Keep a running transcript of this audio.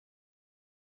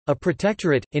A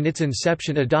protectorate, in its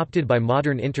inception adopted by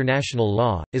modern international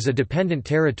law, is a dependent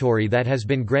territory that has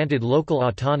been granted local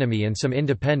autonomy and some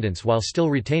independence while still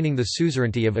retaining the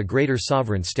suzerainty of a greater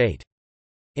sovereign state.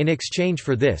 In exchange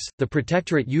for this, the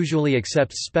protectorate usually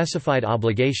accepts specified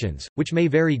obligations, which may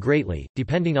vary greatly,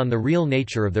 depending on the real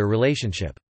nature of their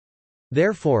relationship.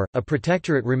 Therefore, a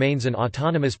protectorate remains an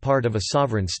autonomous part of a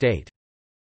sovereign state.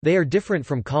 They are different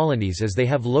from colonies as they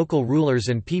have local rulers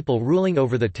and people ruling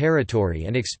over the territory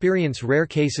and experience rare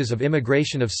cases of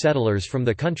immigration of settlers from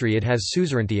the country it has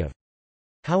suzerainty of.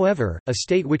 However, a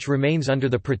state which remains under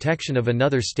the protection of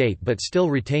another state but still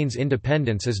retains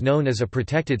independence is known as a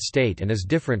protected state and is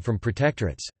different from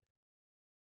protectorates.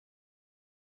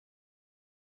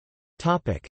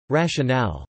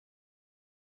 Rationale.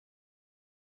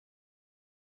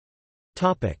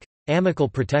 Amicable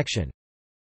protection.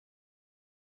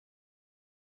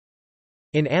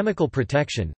 In amicable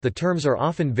protection, the terms are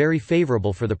often very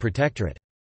favorable for the protectorate.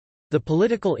 The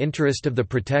political interest of the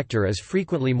protector is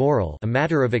frequently moral, a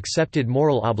matter of accepted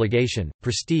moral obligation,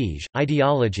 prestige,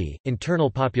 ideology,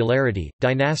 internal popularity,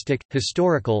 dynastic,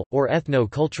 historical, or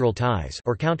ethno-cultural ties,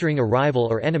 or countering a rival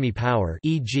or enemy power,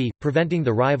 e.g., preventing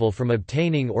the rival from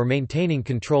obtaining or maintaining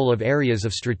control of areas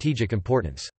of strategic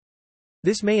importance.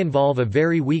 This may involve a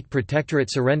very weak protectorate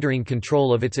surrendering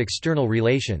control of its external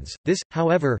relations. This,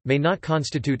 however, may not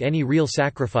constitute any real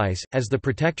sacrifice, as the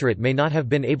protectorate may not have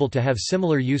been able to have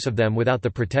similar use of them without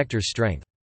the protector's strength.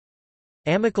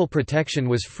 Amicable protection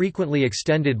was frequently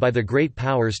extended by the great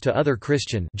powers to other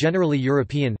Christian, generally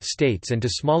European, states and to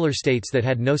smaller states that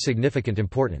had no significant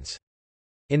importance.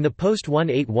 In the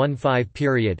post-1815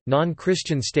 period,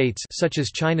 non-Christian states such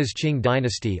as China's Qing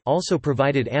dynasty also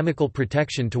provided amicable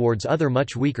protection towards other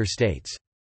much weaker states.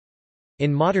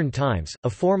 In modern times, a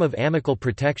form of amicable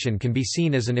protection can be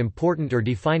seen as an important or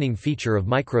defining feature of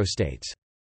microstates.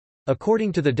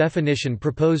 According to the definition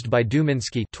proposed by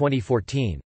Duminsky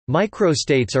 2014,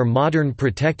 microstates are modern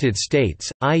protected states,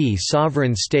 i.e.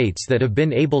 sovereign states that have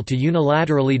been able to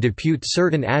unilaterally depute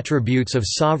certain attributes of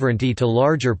sovereignty to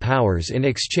larger powers in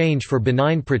exchange for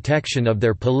benign protection of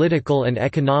their political and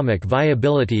economic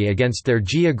viability against their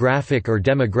geographic or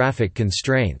demographic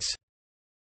constraints.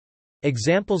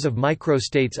 Examples of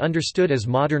microstates understood as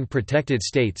modern protected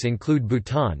states include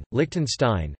Bhutan,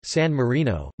 Liechtenstein, San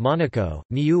Marino, Monaco,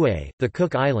 Niue, the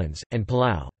Cook Islands, and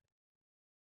Palau.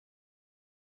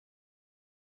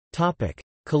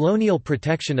 Colonial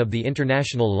protection of the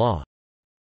international law.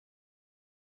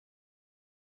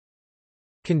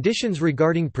 Conditions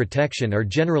regarding protection are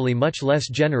generally much less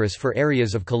generous for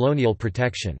areas of colonial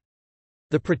protection.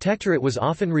 The protectorate was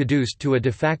often reduced to a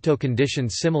de facto condition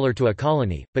similar to a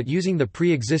colony, but using the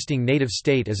pre-existing native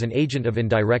state as an agent of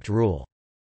indirect rule.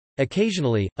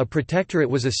 Occasionally, a protectorate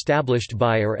was established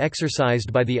by or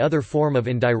exercised by the other form of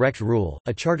indirect rule,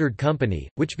 a chartered company,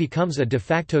 which becomes a de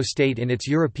facto state in its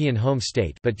European home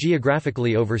state but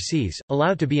geographically overseas,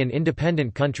 allowed to be an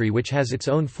independent country which has its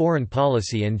own foreign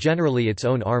policy and generally its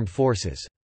own armed forces.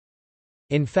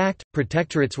 In fact,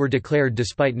 protectorates were declared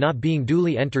despite not being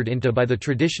duly entered into by the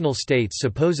traditional states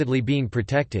supposedly being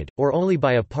protected, or only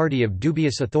by a party of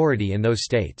dubious authority in those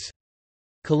states.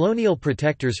 Colonial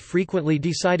protectors frequently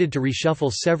decided to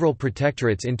reshuffle several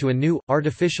protectorates into a new,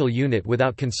 artificial unit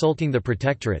without consulting the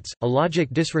protectorates, a logic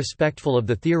disrespectful of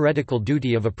the theoretical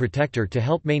duty of a protector to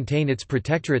help maintain its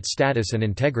protectorate status and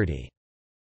integrity.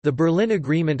 The Berlin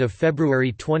Agreement of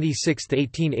February 26,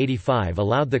 1885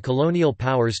 allowed the colonial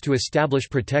powers to establish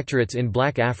protectorates in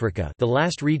Black Africa, the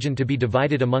last region to be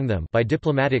divided among them, by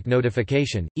diplomatic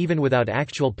notification, even without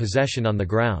actual possession on the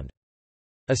ground.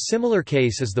 A similar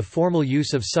case is the formal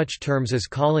use of such terms as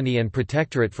colony and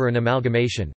protectorate for an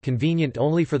amalgamation, convenient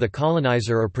only for the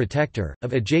colonizer or protector,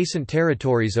 of adjacent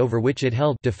territories over which it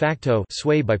held de facto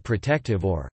sway by protective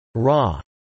or raw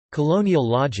colonial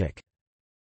logic.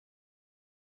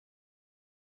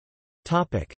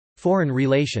 Foreign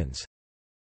relations.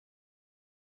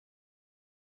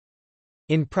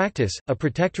 In practice, a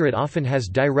protectorate often has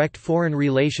direct foreign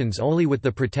relations only with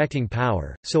the protecting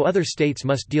power, so other states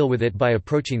must deal with it by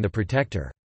approaching the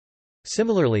protector.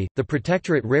 Similarly, the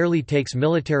protectorate rarely takes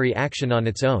military action on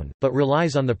its own, but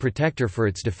relies on the protector for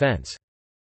its defense.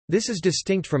 This is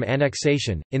distinct from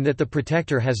annexation, in that the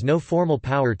protector has no formal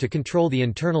power to control the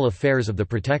internal affairs of the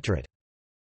protectorate.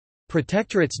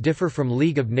 Protectorates differ from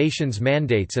League of Nations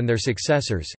mandates and their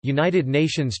successors, United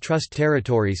Nations Trust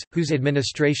territories, whose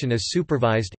administration is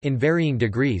supervised, in varying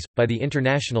degrees, by the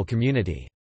international community.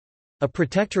 A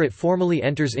protectorate formally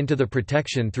enters into the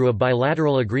protection through a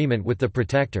bilateral agreement with the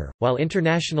protector, while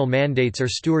international mandates are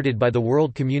stewarded by the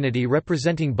world community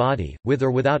representing body, with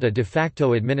or without a de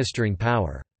facto administering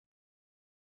power.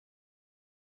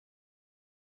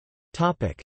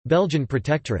 Belgian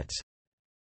protectorates.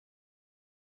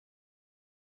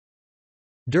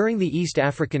 During the East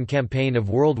African Campaign of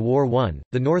World War I,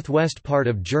 the northwest part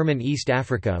of German East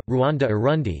Africa,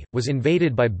 Rwanda-Urundi, was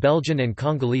invaded by Belgian and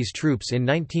Congolese troops in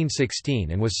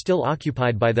 1916 and was still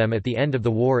occupied by them at the end of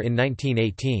the war in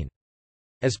 1918.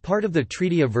 As part of the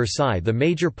Treaty of Versailles, the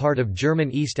major part of German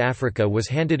East Africa was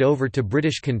handed over to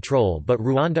British control, but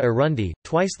Rwanda-Urundi,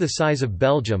 twice the size of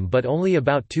Belgium but only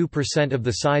about 2% of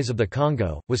the size of the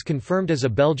Congo, was confirmed as a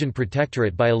Belgian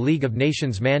protectorate by a League of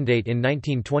Nations mandate in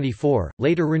 1924,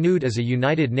 later renewed as a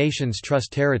United Nations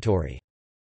Trust territory.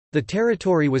 The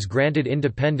territory was granted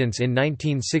independence in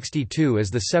 1962 as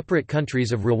the separate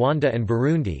countries of Rwanda and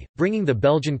Burundi, bringing the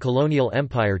Belgian colonial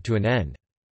empire to an end.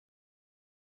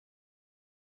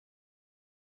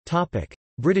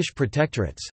 British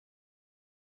protectorates.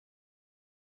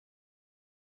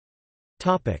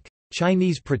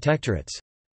 Chinese protectorates.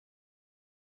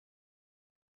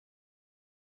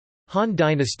 Han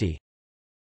Dynasty,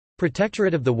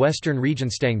 Protectorate of the Western Region,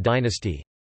 Stang Dynasty,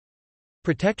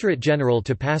 Protectorate General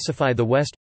to pacify the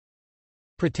West,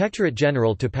 Protectorate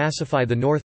General to pacify the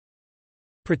North,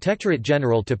 Protectorate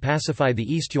General to pacify the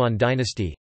East, Yuan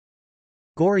Dynasty,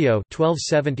 Goryeo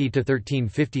 1270 to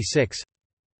 1356.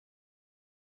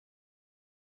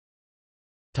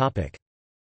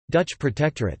 Dutch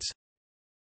protectorates.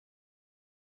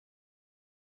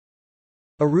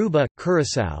 Aruba,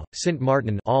 Curaçao, Sint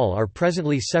Maarten all are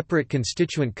presently separate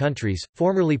constituent countries,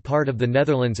 formerly part of the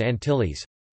Netherlands Antilles.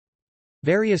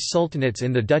 Various sultanates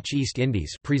in the Dutch East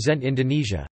Indies, present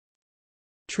Indonesia.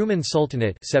 Truman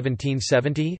Sultanate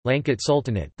 1770, Langkat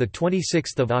Sultanate, the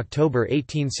 26th of October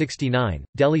 1869,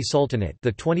 Delhi Sultanate,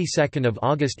 the 22nd of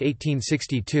August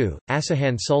 1862,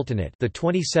 Asahan Sultanate, the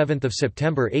 27th of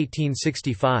September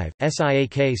 1865,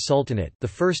 Siak Sultanate, the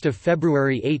 1st of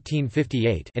February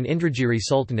 1858, and Indragiri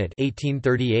Sultanate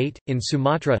 1838 in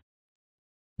Sumatra.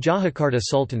 Jayakarta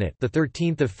Sultanate, the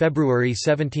 13th of February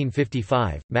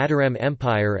 1755, Mataram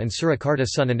Empire and Surakarta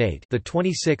Sultanate, the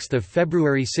 26th of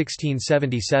February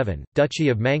 1677, Duchy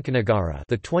of Mankanagara,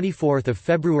 the 24th of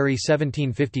February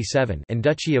 1757, and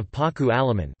Duchy of Paku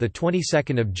Alaman, the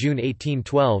 22nd of June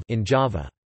 1812, in Java.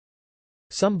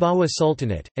 Sumbawa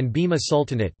Sultanate and Bima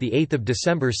Sultanate, the 8th of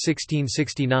December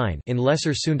 1669, in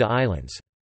Lesser Sunda Islands.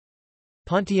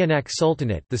 Pontianak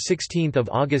Sultanate, the 16th of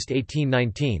August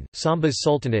 1819, Sambas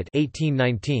Sultanate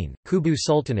 1819, Kubu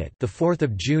Sultanate, the 4th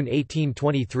of June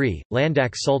 1823,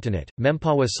 Landak Sultanate,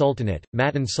 Mempawa Sultanate,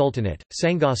 Matan Sultanate,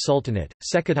 Sangha Sultanate,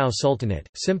 Sekotau Sultanate,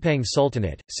 Simpang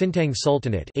Sultanate, Sintang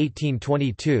Sultanate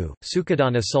 1822,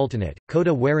 Sukadana Sultanate,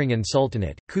 Kota Waringin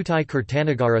Sultanate, Kutai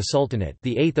Kertanagara Sultanate,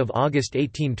 the 8th of August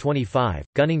 1825,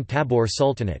 Gunung Tabor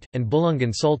Sultanate, and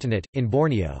Bulungan Sultanate in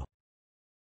Borneo.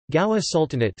 Gowa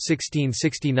Sultanate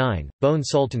 1669, Bone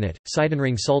Sultanate,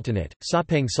 Sidenring Sultanate,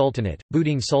 Sapang Sultanate,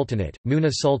 Buding Sultanate, Muna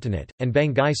Sultanate, and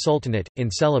Bangai Sultanate in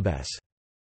Celebes.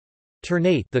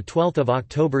 Ternate, the 12th of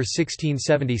October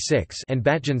 1676, and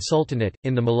Batjan Sultanate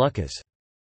in the Moluccas.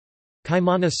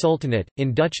 Kaimana Sultanate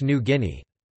in Dutch New Guinea.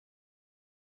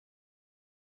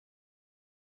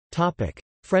 Topic: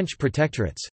 French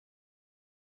protectorates.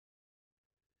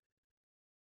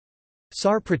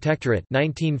 Sarre Protectorate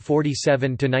 1947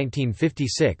 to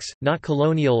 1956, not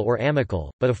colonial or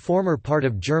amical, but a former part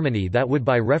of Germany that would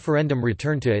by referendum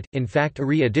return to it, in fact a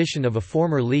re-edition of a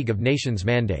former League of Nations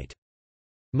mandate.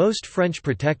 Most French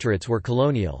protectorates were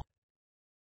colonial.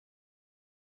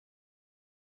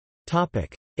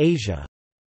 Topic: Asia.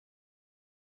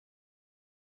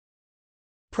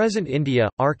 Present India,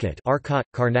 Arcot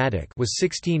Carnatic was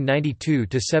 1692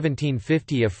 to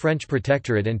 1750 a French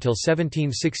protectorate until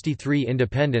 1763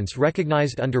 independence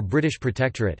recognized under British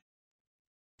protectorate.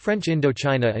 French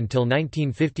Indochina until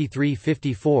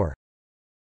 1953–54.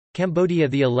 Cambodia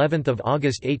the 11th of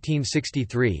August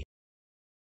 1863.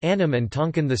 Annam and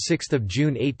Tonkin the 6th of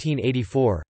June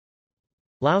 1884.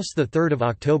 Laos the 3rd of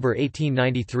October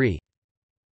 1893.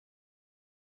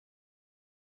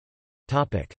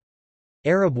 Topic: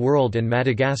 Arab world and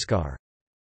Madagascar.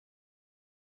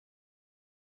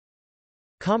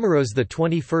 Comoros the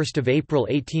 21st of April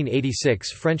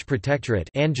 1886 French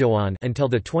protectorate Anjouan until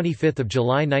the 25th of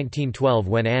July 1912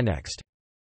 when annexed.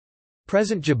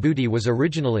 Present Djibouti was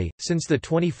originally, since the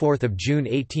 24th of June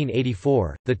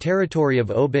 1884, the territory of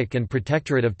Obik and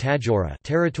Protectorate of Tadjoura,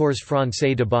 Territoires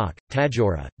Français de Bok,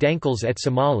 Tadjoura, Dankels et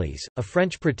Somalis, a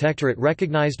French protectorate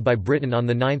recognized by Britain on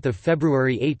the 9th of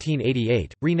February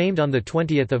 1888, renamed on the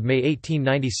 20th of May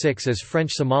 1896 as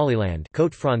French Somaliland,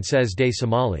 Côte Française des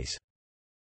Somalis.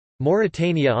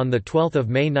 Mauritania on 12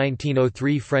 May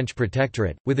 1903 French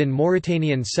protectorate, within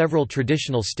Mauritanian several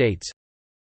traditional states.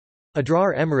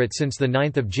 Adrar Emirate since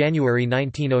 9 January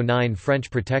 1909 French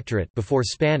Protectorate before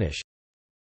Spanish.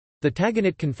 The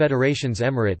Taganit Confederations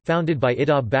Emirate founded by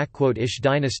Ida-Ish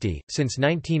dynasty, since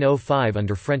 1905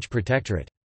 under French Protectorate.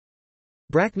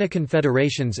 Brakna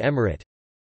Confederations Emirate.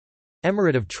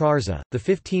 Emirate of Trarza,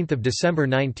 15 December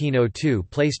 1902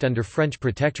 placed under French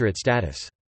Protectorate status.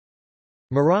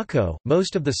 Morocco,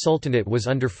 most of the Sultanate was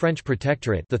under French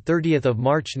Protectorate, the 30th of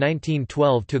March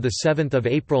 1912 to the 7th of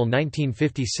April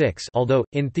 1956. Although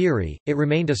in theory it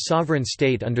remained a sovereign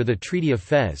state under the Treaty of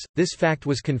Fez, this fact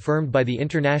was confirmed by the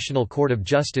International Court of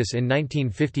Justice in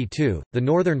 1952. The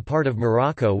northern part of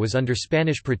Morocco was under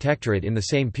Spanish Protectorate in the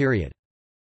same period.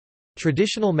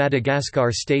 Traditional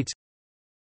Madagascar states.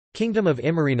 Kingdom of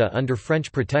Imerina under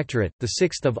French Protectorate, the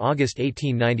 6th of August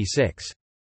 1896.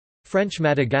 French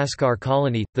Madagascar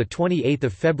colony, the 28th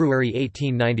of February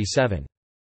 1897.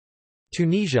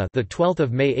 Tunisia, the 12th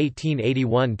of May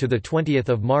 1881 to the 20th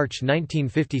of March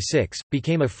 1956,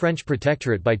 became a French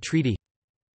protectorate by treaty.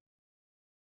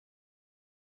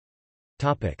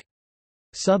 Topic: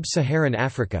 Sub-Saharan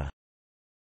Africa.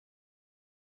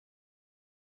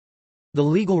 The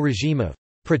legal regime of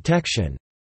protection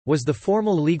was the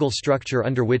formal legal structure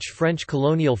under which French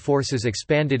colonial forces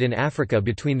expanded in Africa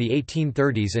between the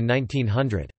 1830s and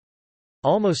 1900.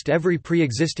 Almost every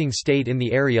pre-existing state in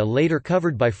the area later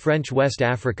covered by French West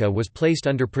Africa was placed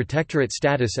under protectorate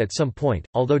status at some point,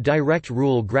 although direct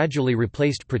rule gradually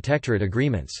replaced protectorate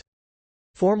agreements.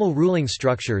 Formal ruling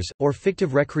structures, or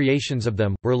fictive recreations of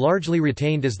them, were largely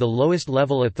retained as the lowest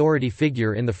level authority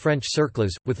figure in the French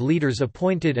cercles, with leaders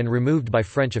appointed and removed by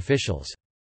French officials.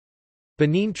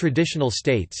 Benin Traditional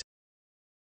States.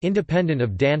 Independent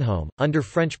of Danhome, under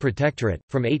French Protectorate,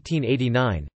 from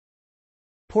 1889.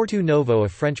 Porto Novo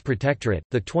of French Protectorate,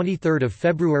 the 23rd of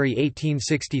February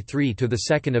 1863 to the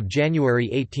 2nd of January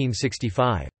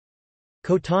 1865.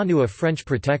 Cotonou of French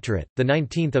Protectorate, the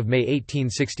 19th of May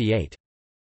 1868.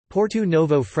 Porto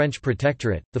Novo French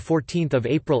Protectorate, the 14th of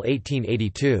April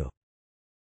 1882.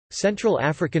 Central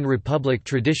African Republic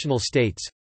Traditional States.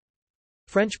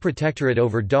 French Protectorate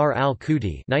over Dar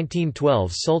al-Kouti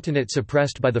 1912 Sultanate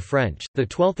suppressed by the French, the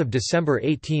 12th of December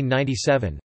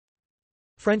 1897.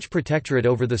 French Protectorate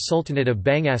over the Sultanate of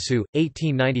Bangassou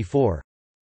 1894.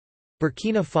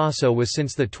 Burkina Faso was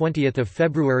since the 20th of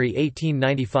February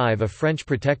 1895 a French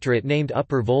Protectorate named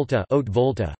Upper Volta, Haute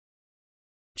Volta.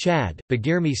 Chad,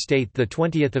 Bagirmi State the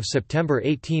 20th of September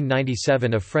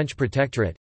 1897 a French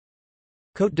Protectorate.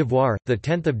 Côte d'Ivoire, the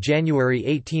 10th of January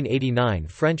 1889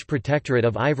 French Protectorate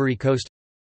of Ivory Coast.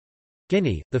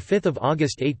 Guinea, the 5th of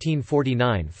August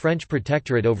 1849 French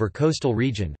Protectorate over coastal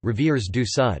region, Rivières du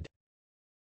Sud.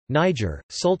 Niger,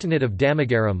 Sultanate of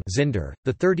Damagaram Zinder,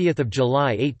 the 30th of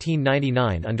July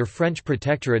 1899 under French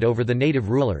Protectorate over the native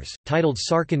rulers, titled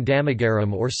Sarkin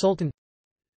Damagaram or Sultan.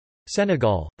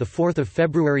 Senegal, the 4th of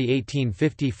February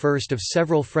 1850 first of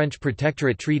several French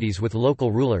Protectorate treaties with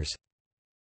local rulers.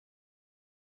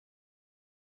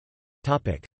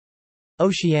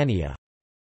 Oceania.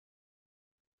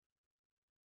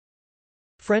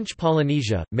 French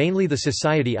Polynesia, mainly the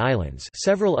Society Islands,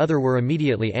 several other were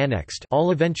immediately annexed,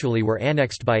 all eventually were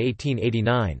annexed by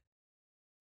 1889.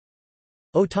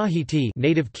 Otahiti,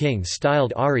 native king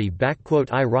styled Ari-i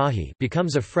Rahi,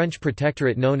 becomes a French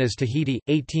protectorate known as Tahiti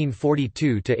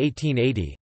 1842 to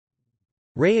 1880.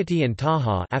 Rayiti and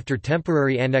Taha after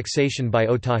temporary annexation by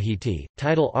Otahiti,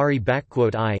 title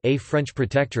Ari-I a French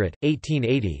protectorate,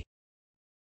 1880.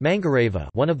 Mangareva,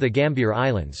 one of the Gambier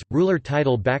Islands, ruler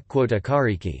title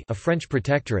Akariki, a French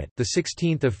protectorate, the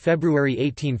 16th of February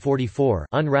 1844,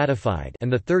 unratified, and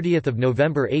the 30th of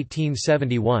November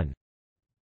 1871.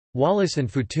 Wallis and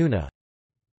Futuna.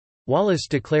 Wallis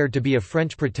declared to be a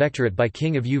French protectorate by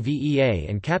King of Uvea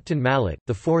and Captain Mallet,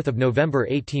 the 4th of November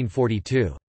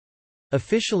 1842.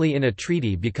 Officially in a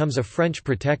treaty becomes a French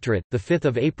protectorate, the 5th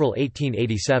of April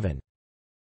 1887.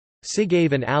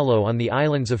 Sigave and Allo on the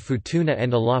islands of Futuna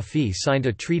and Alafi signed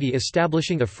a treaty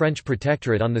establishing a French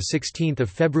protectorate on 16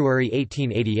 February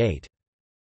 1888.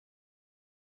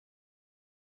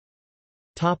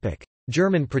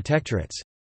 German protectorates.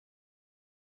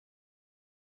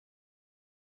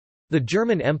 The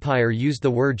German Empire used the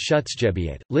word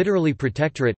Schutzgebiet, literally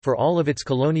protectorate, for all of its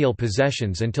colonial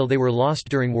possessions until they were lost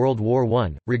during World War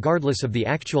I, regardless of the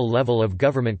actual level of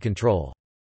government control.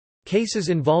 Cases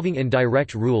involving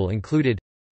indirect rule included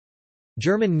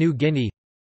German New Guinea,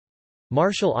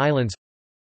 Marshall Islands,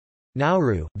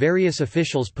 Nauru, various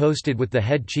officials posted with the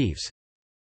head chiefs,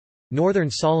 Northern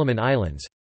Solomon Islands,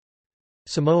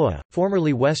 Samoa,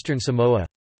 formerly Western Samoa,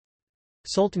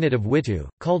 Sultanate of Witu,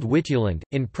 called Wituland,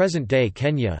 in present-day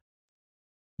Kenya,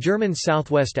 German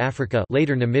Southwest Africa,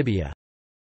 later Namibia.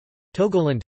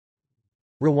 Togoland.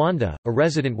 Rwanda, a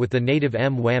resident with the native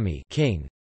Mwami king.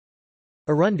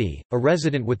 Urundi, a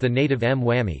resident with the native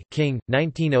Mwami king,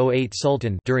 1908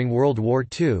 Sultan. During World War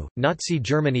II, Nazi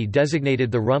Germany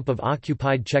designated the rump of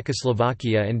occupied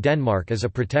Czechoslovakia and Denmark as a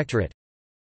protectorate.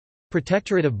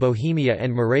 Protectorate of Bohemia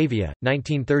and Moravia,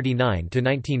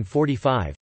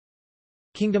 1939–1945.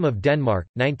 Kingdom of Denmark,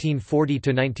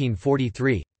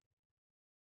 1940–1943.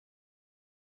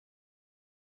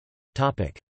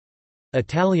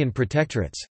 Italian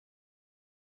protectorates.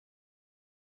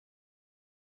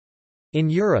 In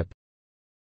Europe,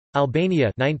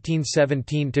 Albania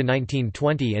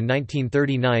 1917–1920 and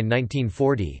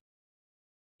 1939–1940.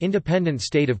 Independent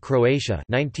State of Croatia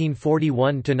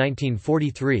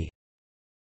 1941–1943.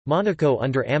 Monaco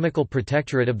under amicable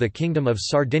protectorate of the Kingdom of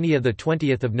Sardinia, the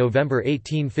 20th of November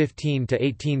 1815 to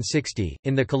 1860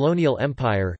 in the colonial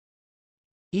empire.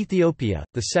 Ethiopia,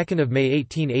 the 2nd of May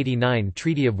 1889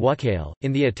 Treaty of Wuchale,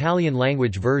 in the Italian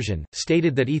language version,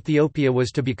 stated that Ethiopia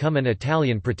was to become an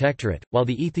Italian protectorate, while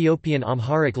the Ethiopian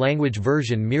Amharic language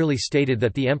version merely stated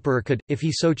that the emperor could, if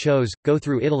he so chose, go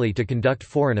through Italy to conduct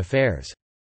foreign affairs.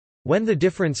 When the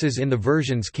differences in the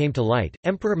versions came to light,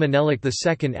 Emperor Menelik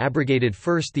II abrogated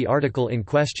first the article in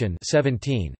question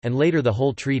 17, and later the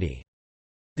whole treaty.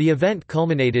 The event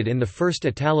culminated in the First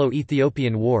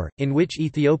Italo-Ethiopian War, in which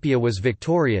Ethiopia was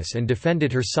victorious and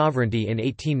defended her sovereignty in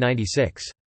 1896.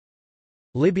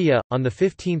 Libya, on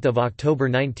 15 October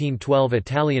 1912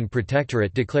 Italian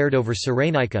Protectorate declared over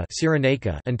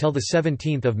Cyrenaica until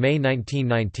 17 May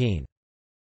 1919.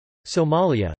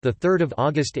 Somalia, 3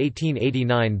 August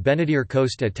 1889 Benadir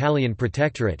Coast Italian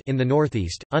Protectorate in the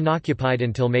northeast, unoccupied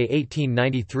until May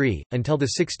 1893, until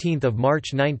 16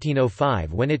 March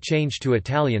 1905 when it changed to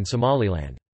Italian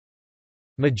Somaliland.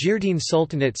 Majirdine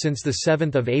Sultanate since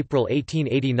 7 April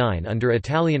 1889 under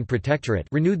Italian Protectorate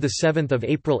renewed 7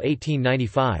 April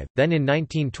 1895, then in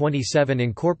 1927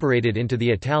 incorporated into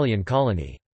the Italian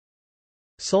colony.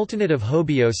 Sultanate of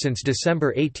Hobyo since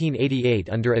December 1888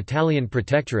 under Italian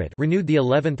Protectorate renewed the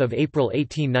 11th of April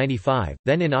 1895,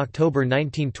 then in October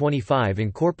 1925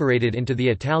 incorporated into the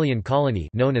Italian colony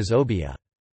known as Obbia.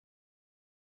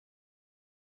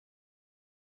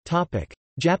 Topic: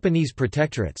 Japanese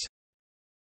protectorates.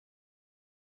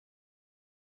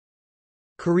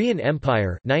 Korean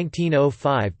Empire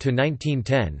 1905 to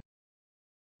 1910.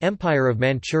 Empire of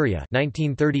Manchuria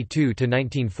 1932 to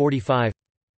 1945.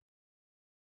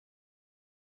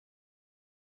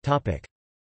 Topic: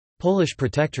 Polish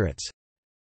protectorates.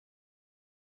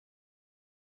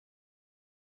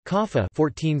 Kaffa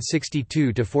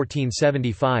 1462 to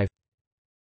 1475.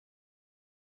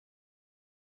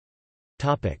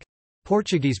 Topic: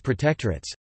 Portuguese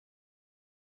protectorates.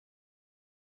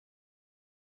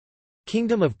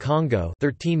 Kingdom of Congo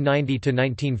 1390 to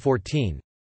 1914.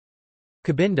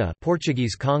 Cabinda,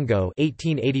 Portuguese Congo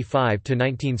 1885 to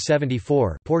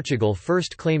 1974. Portugal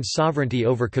first claimed sovereignty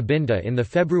over Cabinda in the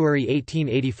February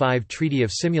 1885 Treaty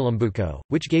of Simulambuco,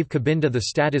 which gave Cabinda the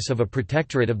status of a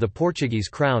protectorate of the Portuguese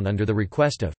crown under the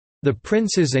request of the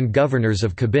princes and governors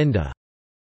of Cabinda.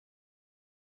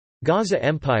 Gaza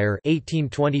Empire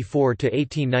 1824 to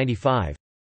 1895.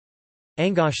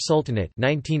 Angosh Sultanate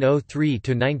 1903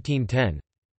 to 1910.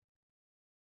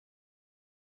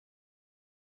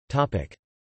 Topic: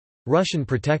 Russian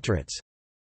protectorates.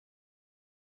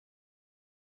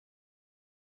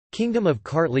 Kingdom of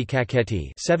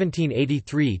Kartli-Kakheti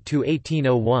 1783 to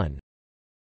 1801.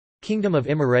 Kingdom of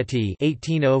Imereti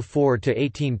 1804 to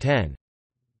 1810.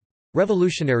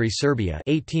 Revolutionary Serbia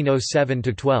 1807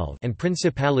 to 12 and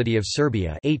Principality of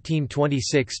Serbia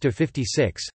 1826 to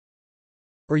 56.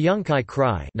 Uryumkai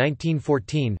Krai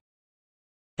 1914.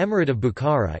 Emirate of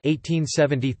Bukhara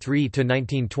 1873 to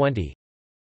 1920.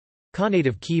 Khanate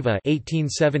of Khiva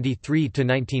 1873 to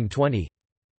 1920.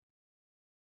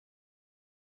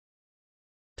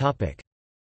 Topic: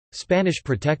 Spanish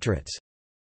protectorates.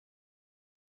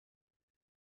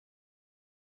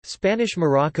 Spanish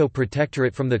Morocco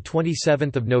Protectorate from the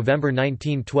 27th of November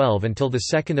 1912 until the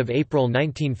 2nd of April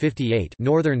 1958,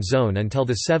 Northern Zone until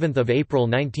the 7th of April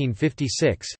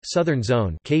 1956, Southern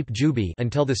Zone, Cape Juby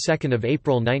until the 2nd of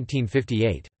April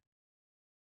 1958.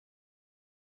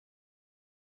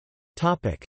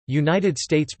 Topic: United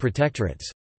States Protectorates.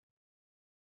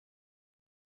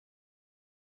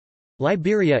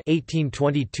 Liberia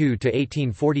 1822 to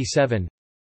 1847.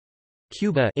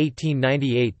 Cuba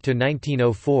 1898 to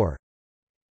 1904.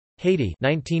 Haiti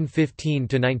 1915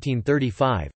 to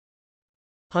 1935.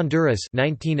 Honduras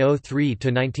 1903 to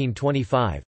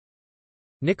 1925.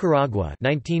 Nicaragua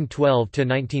 1912 to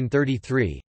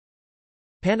 1933.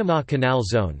 Panama Canal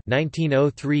Zone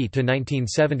 1903 to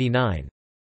 1979.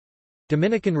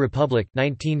 Dominican Republic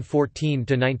 1914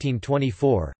 to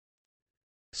 1924.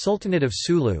 Sultanate of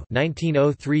Sulu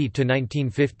 1903 to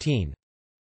 1915.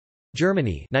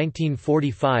 Germany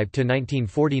 1945 to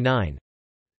 1949.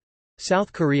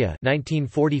 South Korea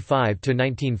 1945 to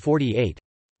 1948.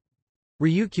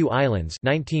 Ryukyu Islands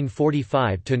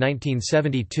 1945 to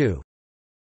 1972.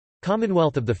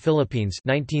 Commonwealth of the Philippines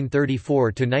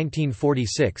 1934 to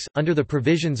 1946. Under the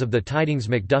provisions of the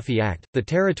Tydings-McDuffie Act, the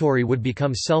territory would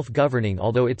become self-governing,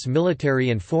 although its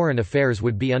military and foreign affairs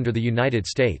would be under the United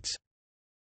States.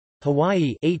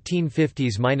 Hawaii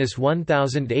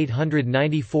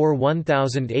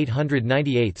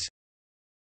 1850s-1894-1898.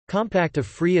 Compact of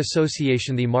Free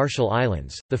Association. The Marshall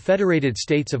Islands, the Federated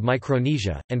States of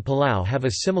Micronesia, and Palau have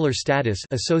a similar status,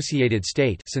 associated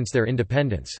state, since their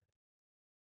independence.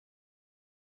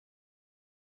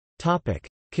 Topic: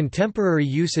 Contemporary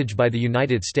usage by the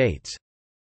United States.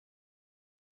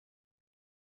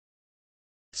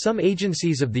 Some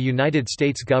agencies of the United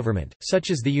States government,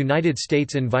 such as the United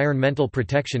States Environmental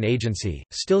Protection Agency,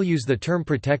 still use the term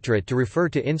protectorate to refer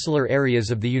to insular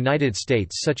areas of the United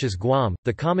States such as Guam,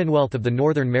 the Commonwealth of the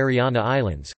Northern Mariana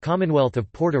Islands, Commonwealth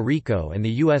of Puerto Rico and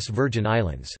the U.S. Virgin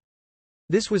Islands.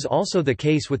 This was also the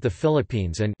case with the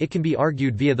Philippines and, it can be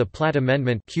argued via the Platt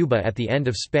Amendment, Cuba at the end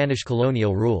of Spanish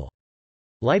colonial rule.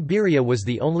 Liberia was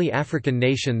the only African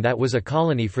nation that was a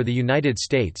colony for the United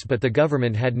States, but the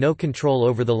government had no control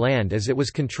over the land as it was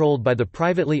controlled by the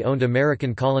privately owned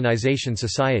American Colonization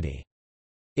Society.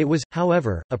 It was,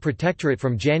 however, a protectorate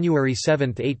from January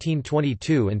 7,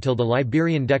 1822 until the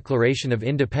Liberian Declaration of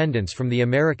Independence from the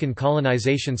American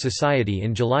Colonization Society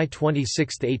in July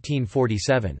 26,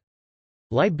 1847.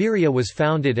 Liberia was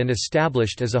founded and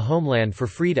established as a homeland for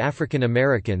freed African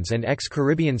Americans and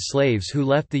ex-Caribbean slaves who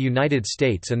left the United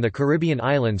States and the Caribbean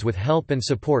islands with help and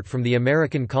support from the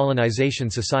American Colonization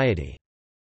Society.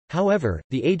 However,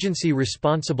 the agency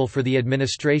responsible for the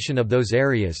administration of those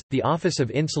areas, the Office of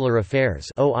Insular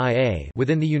Affairs (OIA)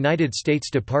 within the United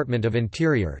States Department of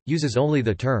Interior, uses only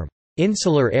the term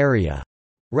 "insular area"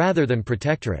 rather than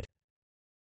protectorate.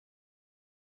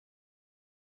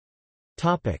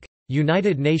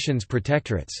 United Nations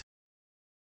protectorates.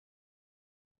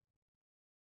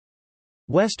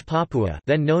 West Papua,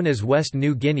 then known as West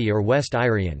New Guinea or West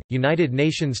Irian, United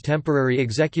Nations Temporary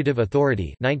Executive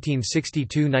Authority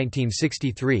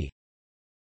 1962–1963.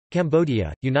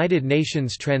 Cambodia, United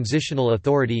Nations Transitional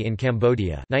Authority in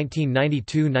Cambodia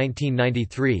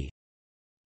 1992–1993.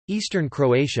 Eastern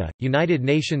Croatia, United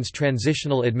Nations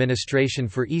Transitional Administration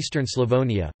for Eastern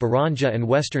Slavonia, Baranja and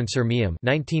Western Sirmium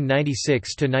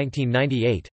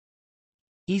 1996–1998.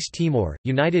 East Timor,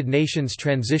 United Nations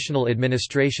Transitional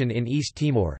Administration in East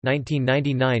Timor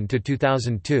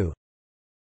 1999–2002.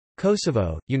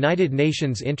 Kosovo, United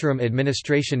Nations Interim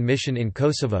Administration Mission in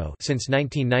Kosovo since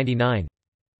 1999.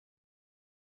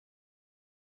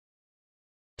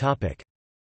 Topic: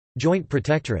 Joint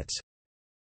protectorates.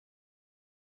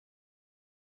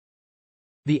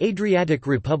 The Adriatic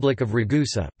Republic of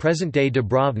Ragusa, present-day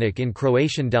Dubrovnik in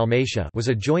Croatian Dalmatia, was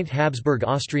a joint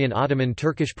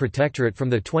Habsburg-Austrian-Ottoman-Turkish protectorate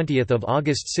from 20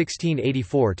 August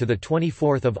 1684 to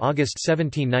 24 August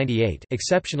 1798,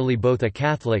 exceptionally both a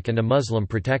Catholic and a Muslim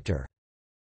protector.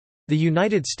 The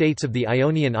United States of the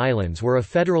Ionian Islands were a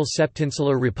federal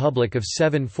septinsular republic of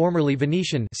 7 formerly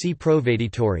Venetian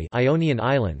Ionian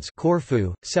islands: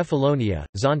 Corfu, Cephalonia,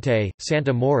 Zante,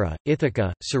 Santa Mora,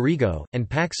 Ithaca, Surigao, and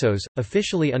Paxos,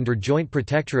 officially under joint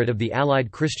protectorate of the Allied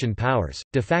Christian powers,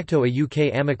 de facto a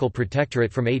UK amical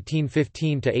protectorate from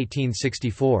 1815 to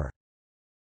 1864.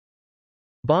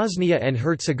 Bosnia and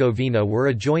Herzegovina were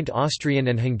a joint Austrian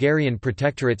and Hungarian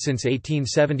protectorate since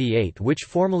 1878, which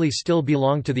formally still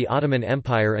belonged to the Ottoman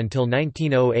Empire until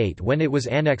 1908 when it was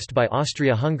annexed by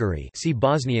Austria-Hungary. See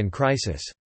Bosnian crisis.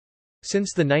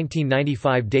 Since the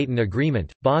 1995 Dayton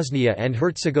Agreement, Bosnia and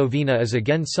Herzegovina is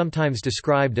again sometimes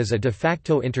described as a de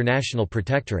facto international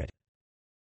protectorate.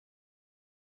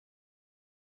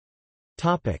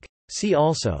 See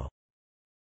also: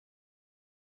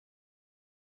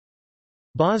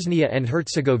 Bosnia and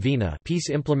Herzegovina Peace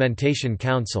Implementation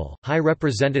Council, High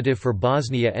Representative for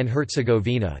Bosnia and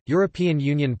Herzegovina, European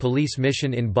Union Police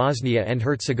Mission in Bosnia and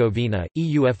Herzegovina,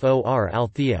 EUFOR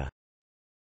Althea.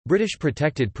 British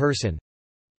Protected Person,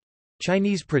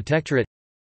 Chinese Protectorate,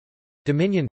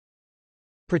 Dominion,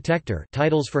 Protector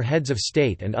titles for heads of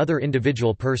state and other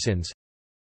individual persons,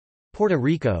 Puerto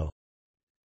Rico,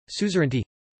 Suzerainty,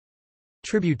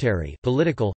 Tributary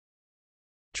political,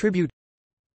 Tribute,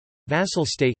 Vassal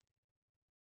state.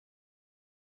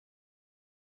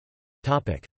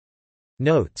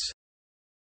 Notes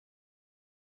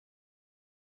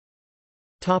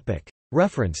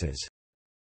References.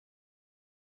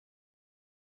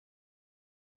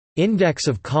 Index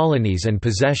of Colonies and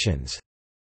Possessions.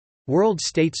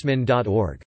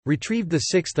 WorldStatesman.org. Retrieved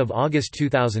 6 August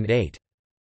 2008.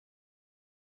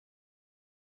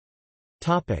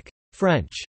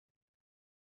 French.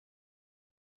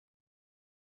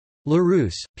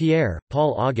 Larousse, Pierre,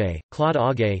 Paul Auguet, Claude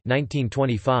Auguet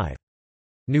 1925.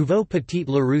 Nouveau Petit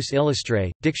Larousse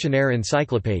illustré, Dictionnaire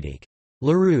encyclopédique.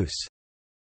 Larousse.